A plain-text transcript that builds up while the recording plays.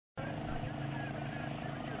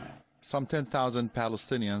Some 10,000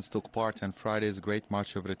 Palestinians took part in Friday's Great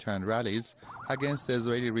March of Return rallies against the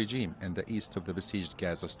Israeli regime in the east of the besieged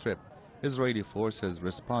Gaza Strip. Israeli forces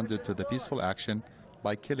responded to the peaceful action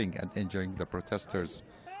by killing and injuring the protesters.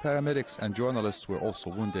 Paramedics and journalists were also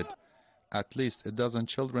wounded. At least a dozen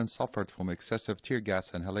children suffered from excessive tear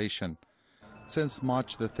gas inhalation. Since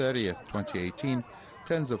March the 30th, 2018,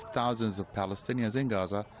 tens of thousands of Palestinians in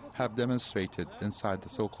Gaza have demonstrated inside the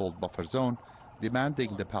so-called buffer zone,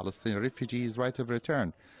 demanding the Palestinian refugees' right of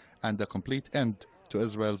return and a complete end to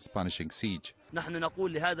Israel's punishing siege.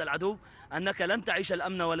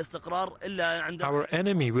 Our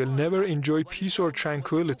enemy will never enjoy peace or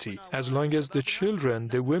tranquility as long as the children,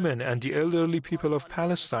 the women and the elderly people of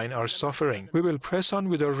Palestine are suffering. We will press on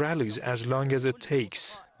with our rallies as long as it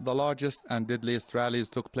takes. The largest and deadliest rallies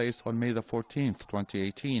took place on May the 14th,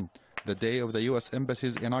 2018, the day of the U.S.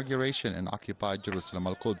 Embassy's inauguration in occupied Jerusalem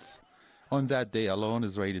al-Quds. On that day alone,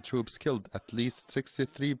 Israeli troops killed at least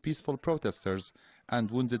 63 peaceful protesters and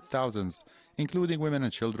wounded thousands, including women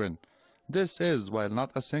and children. This is while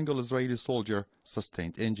not a single Israeli soldier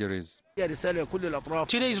sustained injuries.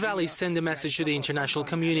 Today's rallies send a message to the international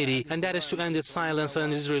community, and that is to end its silence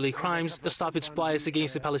on Israeli crimes, stop its bias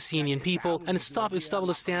against the Palestinian people, and stop its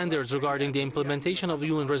double standards regarding the implementation of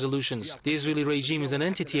UN resolutions. The Israeli regime is an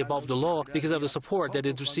entity above the law because of the support that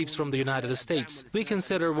it receives from the United States. We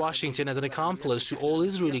consider Washington as an accomplice to all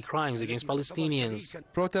Israeli crimes against Palestinians.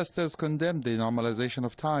 Protesters condemned the normalization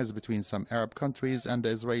of ties between some Arab countries and the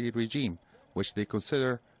Israeli regime, which they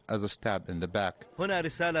consider as a stab in the back.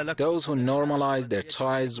 Those who normalize their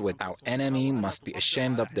ties with our enemy must be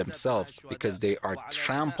ashamed of themselves because they are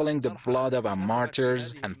trampling the blood of our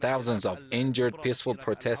martyrs and thousands of injured peaceful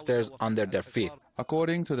protesters under their feet.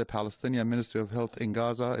 According to the Palestinian Ministry of Health in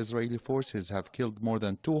Gaza, Israeli forces have killed more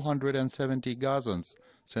than 270 Gazans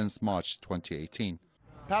since March 2018.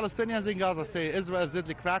 Palestinians in Gaza say Israel's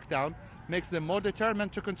deadly crackdown makes them more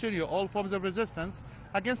determined to continue all forms of resistance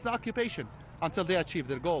against the occupation until they achieve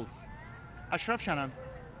their goals. Ashraf Shannon,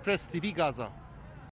 Press TV, Gaza.